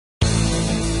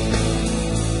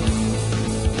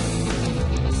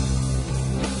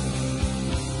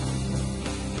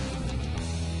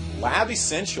Lab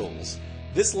Essentials.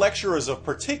 This lecture is of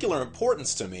particular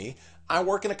importance to me. I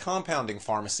work in a compounding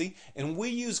pharmacy and we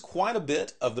use quite a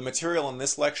bit of the material in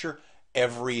this lecture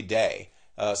every day.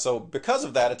 So because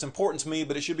of that, it's important to me,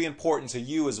 but it should be important to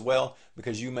you as well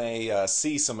because you may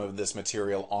see some of this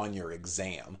material on your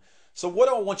exam. So what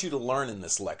do I want you to learn in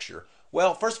this lecture?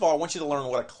 Well, first of all, I want you to learn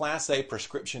what a Class A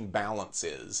prescription balance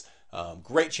is.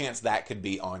 Great chance that could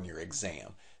be on your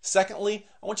exam. Secondly,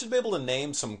 I want you to be able to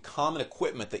name some common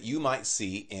equipment that you might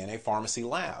see in a pharmacy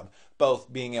lab,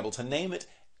 both being able to name it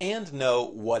and know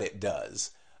what it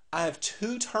does. I have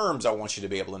two terms I want you to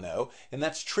be able to know, and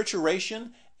that's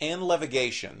trituration and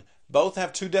levigation. Both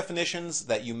have two definitions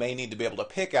that you may need to be able to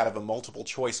pick out of a multiple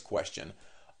choice question.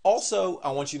 Also, I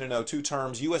want you to know two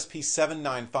terms, USP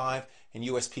 795 and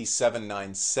USP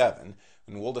 797,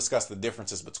 and we'll discuss the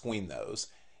differences between those.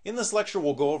 In this lecture,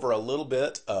 we'll go over a little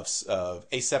bit of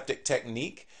aseptic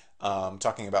technique,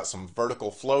 talking about some vertical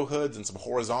flow hoods and some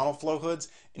horizontal flow hoods,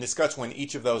 and discuss when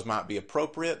each of those might be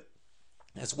appropriate,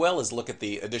 as well as look at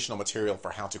the additional material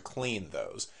for how to clean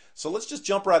those. So let's just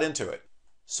jump right into it.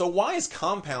 So why is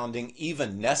compounding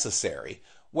even necessary?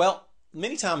 Well,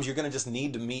 many times you're going to just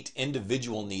need to meet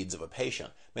individual needs of a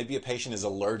patient. Maybe a patient is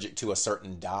allergic to a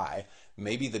certain dye.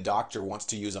 Maybe the doctor wants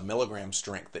to use a milligram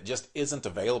strength that just isn't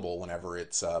available whenever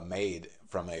it's made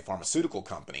from a pharmaceutical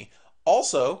company.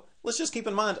 Also, let's just keep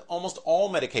in mind almost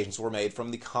all medications were made from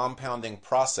the compounding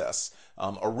process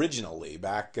originally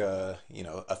back a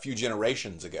few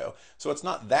generations ago. So it's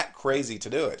not that crazy to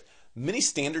do it. Many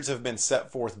standards have been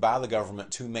set forth by the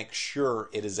government to make sure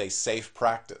it is a safe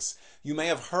practice. You may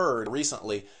have heard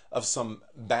recently of some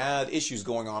bad issues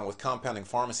going on with compounding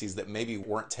pharmacies that maybe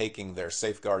weren't taking their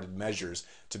safeguarded measures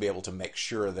to be able to make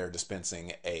sure they're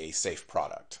dispensing a safe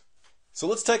product. So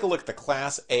let's take a look at the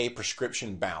Class A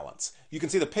prescription balance. You can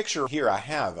see the picture here I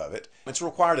have of it. It's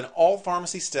required in all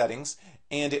pharmacy settings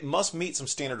and it must meet some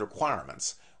standard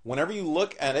requirements. Whenever you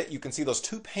look at it, you can see those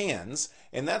two pans,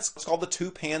 and that's called the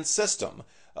two-pan system.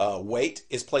 Weight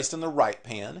is placed in the right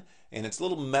pan, and it's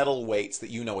little metal weights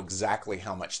that you know exactly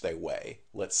how much they weigh.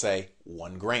 Let's say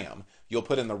 1 gram. You'll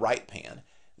put in the right pan.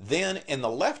 Then in the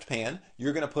left pan,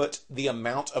 you're going to put the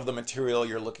amount of the material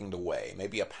you're looking to weigh,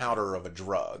 maybe a powder of a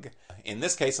drug. In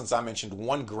this case, since I mentioned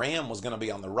 1 gram was going to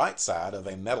be on the right side of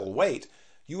a metal weight,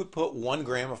 you would put 1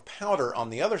 gram of powder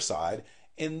on the other side,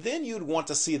 and then you'd want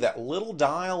to see that little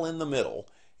dial in the middle,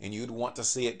 and you'd want to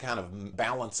see it kind of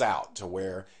balance out to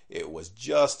where it was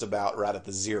just about right at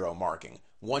the zero marking.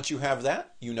 Once you have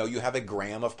that, you know you have a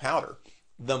gram of powder.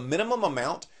 The minimum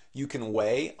amount you can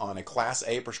weigh on a Class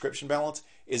A prescription balance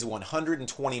is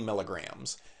 120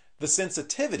 milligrams. The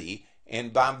sensitivity,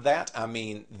 and by that I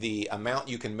mean the amount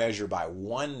you can measure by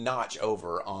one notch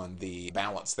over on the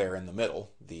balance there in the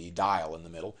middle, the dial in the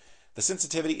middle, the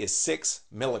sensitivity is 6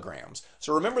 milligrams.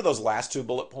 So remember those last two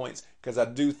bullet points because I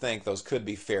do think those could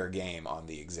be fair game on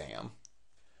the exam.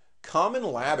 Common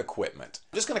lab equipment.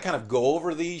 I'm just going to kind of go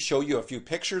over these, show you a few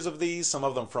pictures of these, some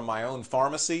of them from my own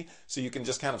pharmacy, so you can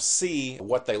just kind of see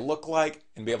what they look like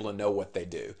and be able to know what they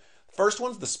do. First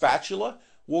one's the spatula.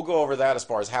 We'll go over that as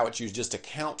far as how it's used just to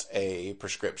count a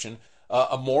prescription.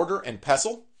 A mortar and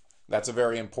pestle. That's a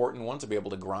very important one to be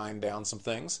able to grind down some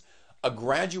things. A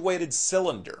graduated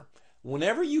cylinder.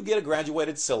 Whenever you get a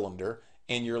graduated cylinder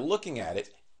and you're looking at it,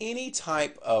 any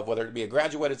type of, whether it be a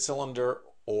graduated cylinder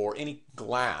or any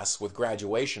glass with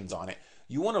graduations on it,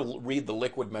 you want to read the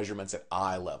liquid measurements at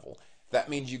eye level. That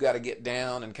means you got to get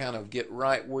down and kind of get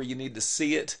right where you need to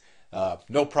see it.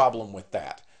 No problem with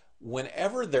that.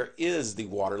 Whenever there is the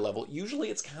water level,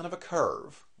 usually it's kind of a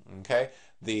curve. Okay,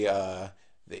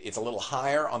 it's a little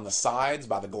higher on the sides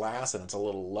by the glass and it's a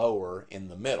little lower in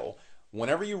the middle.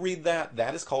 Whenever you read that,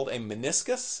 that is called a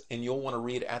meniscus, and you'll want to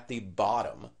read at the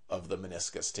bottom of the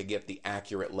meniscus to get the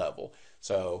accurate level.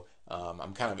 So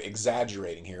I'm kind of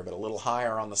exaggerating here, but a little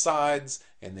higher on the sides,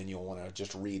 and then you'll want to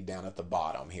just read down at the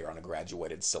bottom here on a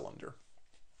graduated cylinder.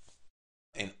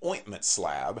 An ointment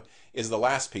slab is the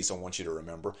last piece I want you to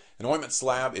remember. An ointment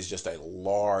slab is just a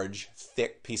large,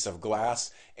 thick piece of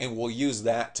glass, and we'll use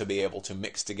that to be able to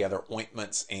mix together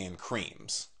ointments and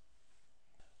creams.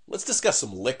 Let's discuss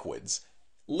some liquids.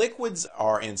 Liquids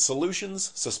are in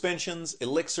solutions, suspensions,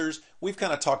 elixirs. We've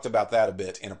kind of talked about that a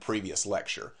bit in a previous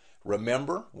lecture.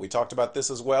 Remember, we talked about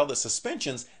this as well, that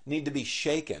suspensions need to be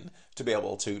shaken to be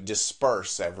able to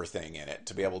disperse everything in it,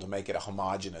 to be able to make it a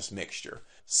homogeneous mixture.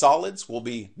 Solids will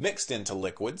be mixed into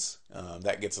liquids.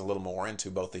 That gets a little more into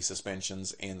both the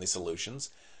suspensions and the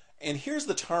solutions. And here's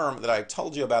the term that I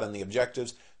told you about in the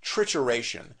objectives,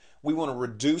 trituration. We want to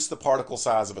reduce the particle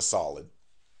size of a solid.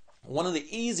 One of the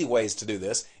easy ways to do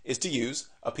this is to use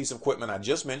a piece of equipment I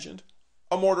just mentioned,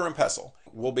 A mortar and pestle.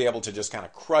 We'll be able to just kind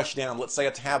of crush down, let's say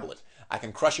a tablet. I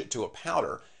can crush it to a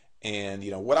powder. And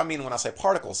what I mean when I say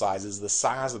particle size is the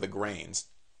size of the grains.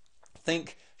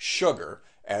 Think sugar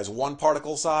as one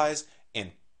particle size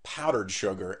and powdered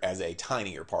sugar as a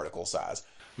tinier particle size.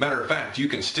 Matter of fact, you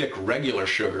can stick regular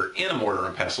sugar in a mortar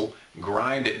and pestle,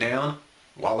 grind it down,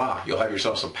 voila, you'll have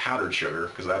yourself some powdered sugar,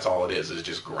 because that's all it is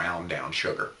just ground down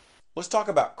sugar. Let's talk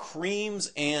about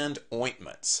creams and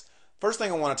ointments. First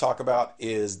thing I want to talk about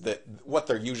is what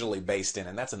they're usually based in,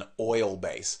 and that's an oil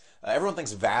base. Everyone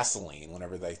thinks Vaseline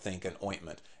whenever they think an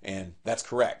ointment, and that's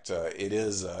correct. It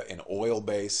is an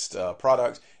oil-based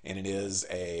product, and it is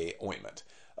an ointment.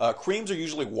 Creams are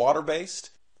usually water-based.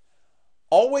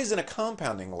 Always in a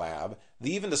compounding lab,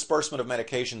 the even disbursement of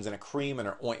medications in a cream and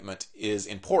an ointment is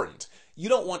important. You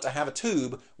don't want to have a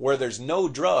tube where there's no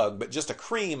drug but just a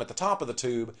cream at the top of the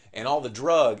tube and all the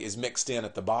drug is mixed in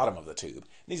at the bottom of the tube.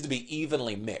 It needs to be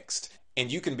evenly mixed, and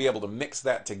you can be able to mix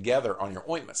that together on your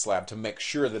ointment slab to make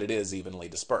sure that it is evenly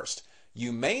dispersed.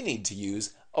 You may need to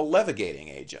use a levigating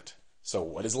agent. So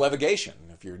what is levigation?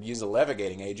 If you're using a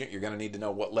levigating agent, you're going to need to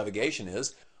know what levigation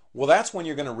is. Well, that's when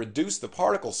you're going to reduce the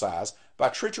particle size by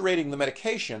triturating the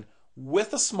medication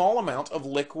with a small amount of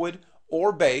liquid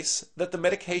or base that the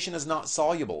medication is not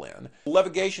soluble in.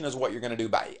 Levigation is what you're going to do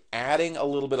by adding a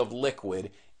little bit of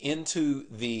liquid into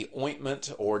the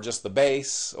ointment or just the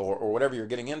base or whatever you're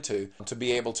getting into to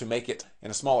be able to make it in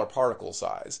a smaller particle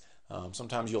size.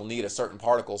 Sometimes you'll need a certain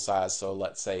particle size, so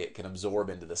let's say it can absorb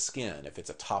into the skin if it's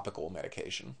a topical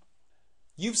medication.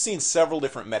 You've seen several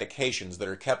different medications that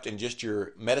are kept in just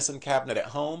your medicine cabinet at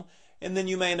home, and then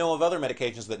you may know of other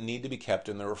medications that need to be kept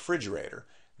in the refrigerator.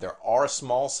 There are a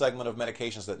small segment of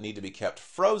medications that need to be kept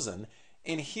frozen,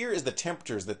 and here is the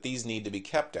temperatures that these need to be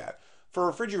kept at. For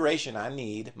refrigeration, I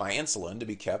need my insulin to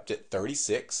be kept at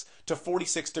 36 to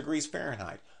 46 degrees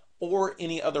Fahrenheit, or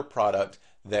any other product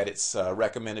that it's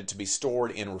recommended to be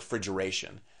stored in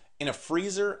refrigeration. In a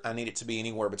freezer, I need it to be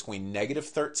anywhere between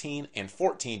 -13 and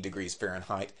 14 degrees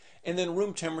Fahrenheit. And then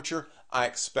room temperature, I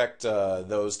expect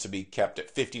those to be kept at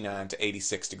 59 to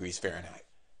 86 degrees Fahrenheit.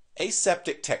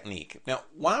 Aseptic technique. Now,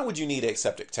 why would you need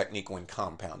aseptic technique when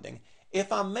compounding?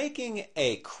 If I'm making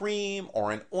a cream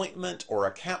or an ointment or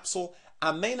a capsule,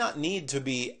 I may not need to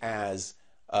be as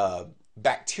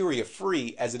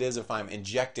bacteria-free as it is if I'm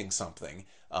injecting something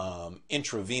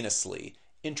intravenously,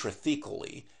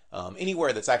 intrathecally.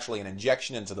 Anywhere that's actually an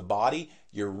injection into the body,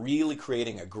 you're really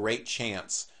creating a great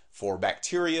chance for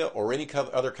bacteria or any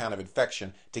other kind of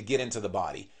infection to get into the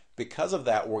body. Because of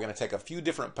that, we're going to take a few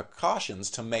different precautions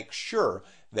to make sure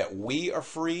that we are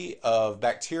free of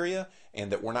bacteria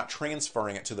and that we're not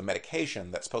transferring it to the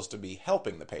medication that's supposed to be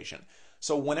helping the patient.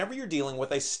 So whenever you're dealing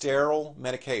with a sterile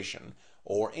medication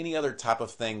or any other type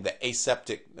of thing that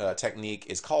aseptic technique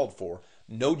is called for,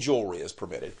 no jewelry is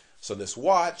permitted. So this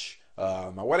watch,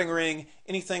 my wedding ring,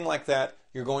 anything like that,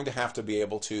 you're going to have to be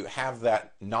able to have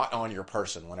that not on your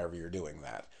person whenever you're doing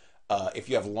that. If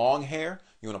you have long hair,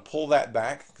 you want to pull that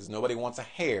back because nobody wants a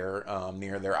hair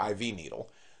near their IV needle.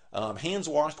 Hands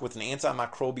washed with an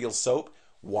antimicrobial soap,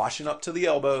 washing up to the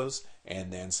elbows,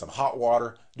 and then some hot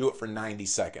water. Do it for 90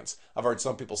 seconds. I've heard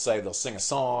some people say they'll sing a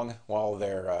song while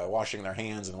they're washing their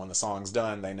hands, and when the song's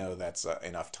done, they know that's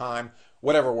enough time.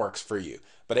 Whatever works for you.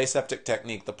 But aseptic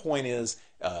technique, the point is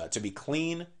to be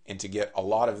clean and to get a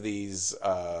lot of these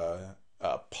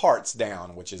parts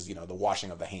down, which is, the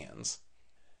washing of the hands.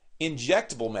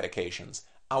 Injectable medications.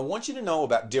 I want you to know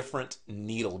about different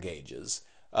needle gauges.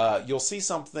 You'll see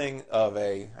something of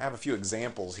I have a few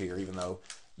examples here, even though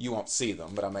you won't see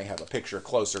them, but I may have a picture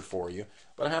closer for you.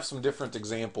 But I have some different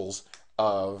examples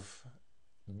of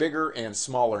bigger and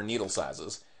smaller needle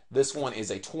sizes. This one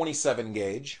is a 27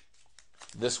 gauge.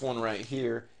 This one right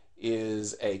here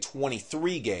is a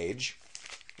 23 gauge.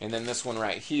 And then this one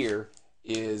right here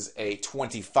is a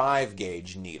 25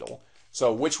 gauge needle.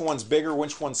 So which one's bigger,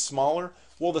 which one's smaller?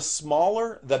 Well, the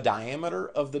smaller the diameter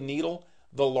of the needle,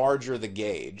 the larger the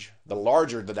gauge. The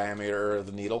larger the diameter of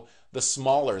the needle, the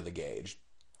smaller the gauge.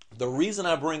 The reason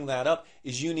I bring that up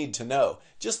is you need to know.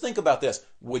 Just think about this.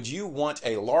 Would you want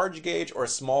a large gauge or a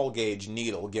small gauge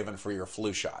needle given for your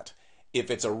flu shot? If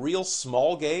it's a real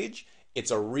small gauge,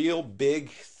 it's a real big,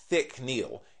 thick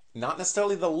needle. Not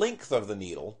necessarily the length of the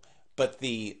needle, but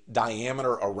the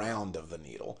diameter around of the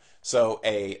needle. So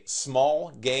a small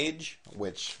gauge,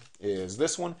 which is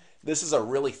this one, this is a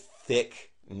really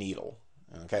thick needle.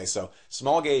 Okay, so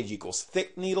small gauge equals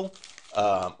thick needle,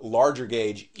 larger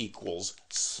gauge equals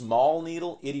small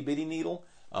needle, itty bitty needle.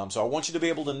 So I want you to be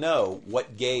able to know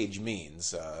what gauge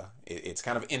means. It's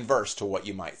kind of inverse to what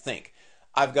you might think.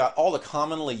 I've got all the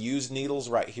commonly used needles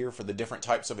right here for the different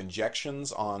types of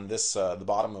injections on this the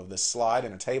bottom of this slide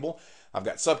in a table. I've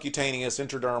got subcutaneous,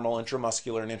 intradermal,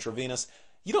 intramuscular, and intravenous.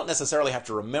 You don't necessarily have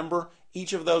to remember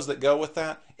each of those that go with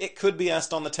that. It could be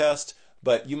asked on the test,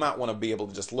 but you might want to be able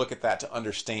to just look at that to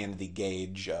understand the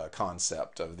gauge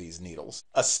concept of these needles.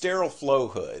 A sterile flow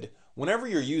hood. Whenever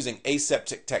you're using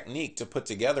aseptic technique to put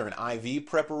together an IV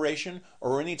preparation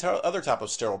or any other type of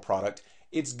sterile product,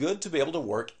 it's good to be able to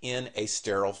work in a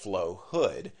sterile flow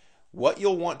hood. What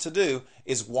you'll want to do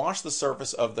is wash the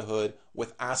surface of the hood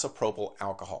with isopropyl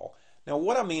alcohol. Now,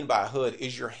 what I mean by a hood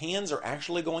is your hands are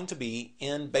actually going to be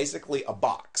in basically a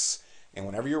box. And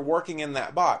whenever you're working in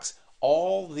that box,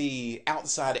 all the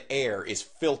outside air is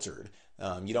filtered.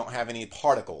 You don't have any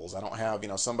particles. I don't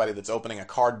have, somebody that's opening a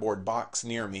cardboard box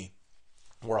near me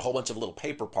where a whole bunch of little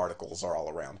paper particles are all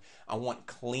around. I want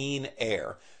clean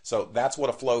air. So that's what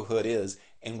a flow hood is,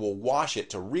 and we'll wash it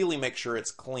to really make sure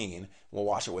it's clean. We'll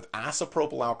wash it with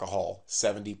isopropyl alcohol,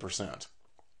 70%.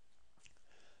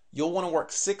 You'll want to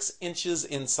work 6 inches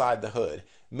inside the hood.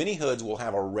 Many hoods will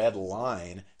have a red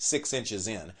line 6 inches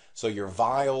in. So your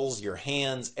vials, your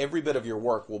hands, every bit of your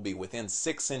work will be within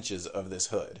 6 inches of this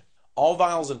hood. All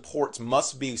vials and ports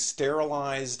must be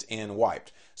sterilized and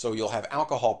wiped. So you'll have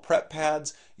alcohol prep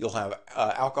pads, you'll have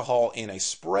alcohol in a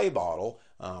spray bottle.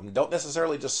 Don't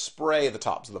necessarily just spray the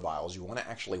tops of the vials. You want to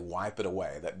actually wipe it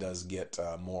away. That does get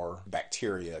more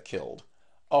bacteria killed.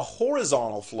 A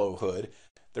horizontal flow hood.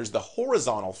 There's the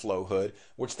horizontal flow hood,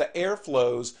 which the air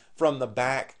flows from the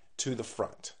back to the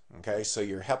front. Okay, so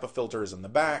your HEPA filter is in the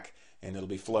back and it'll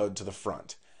be flowed to the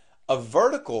front. A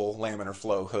vertical laminar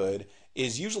flow hood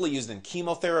is usually used in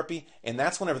chemotherapy, and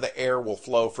that's whenever the air will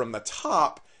flow from the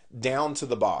top down to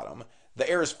the bottom. The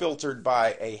air is filtered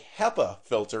by a HEPA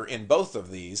filter in both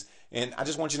of these, and I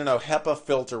just want you to know HEPA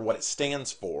filter, what it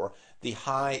stands for, the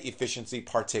high efficiency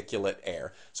particulate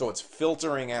air. So it's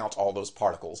filtering out all those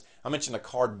particles. I mentioned a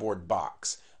cardboard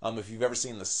box. If you've ever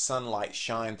seen the sunlight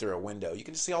shine through a window, you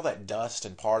can just see all that dust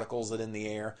and particles that are in the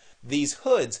air. These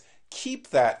hoods keep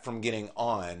that from getting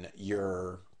on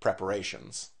your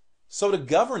preparations. So to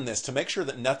govern this, to make sure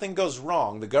that nothing goes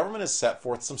wrong, the government has set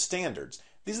forth some standards.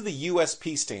 These are the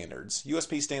USP standards.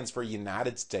 USP stands for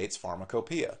United States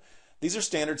Pharmacopoeia. These are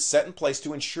standards set in place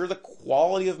to ensure the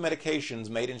quality of medications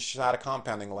made inside a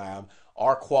compounding lab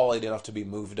are quality enough to be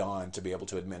moved on to be able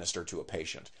to administer to a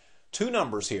patient. 2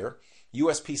 numbers here,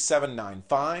 USP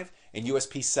 795 and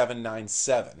USP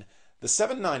 797. The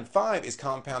 795 is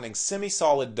compounding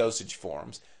semi-solid dosage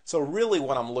forms. So really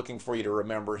what I'm looking for you to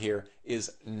remember here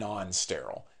is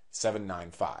non-sterile,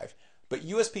 795. But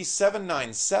USP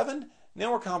 797,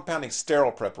 now we're compounding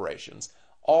sterile preparations.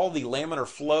 All the laminar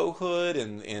flow hood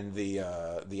and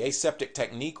the aseptic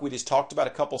technique we just talked about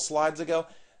a couple slides ago,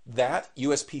 that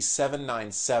USP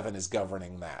 797 is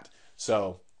governing that.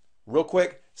 So real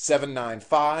quick,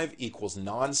 795 equals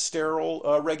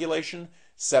non-sterile regulation,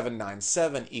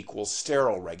 797 equals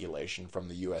sterile regulation from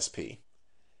the USP.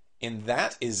 And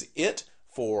that is it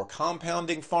for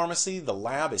compounding pharmacy, the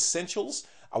lab essentials.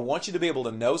 I want you to be able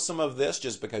to know some of this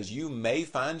just because you may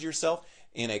find yourself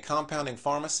in a compounding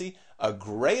pharmacy. A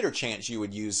greater chance you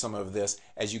would use some of this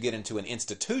as you get into an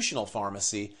institutional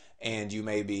pharmacy and you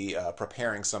may be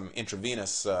preparing some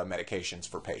intravenous medications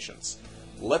for patients.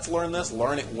 Let's learn this,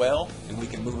 learn it well, and we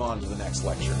can move on to the next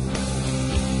lecture.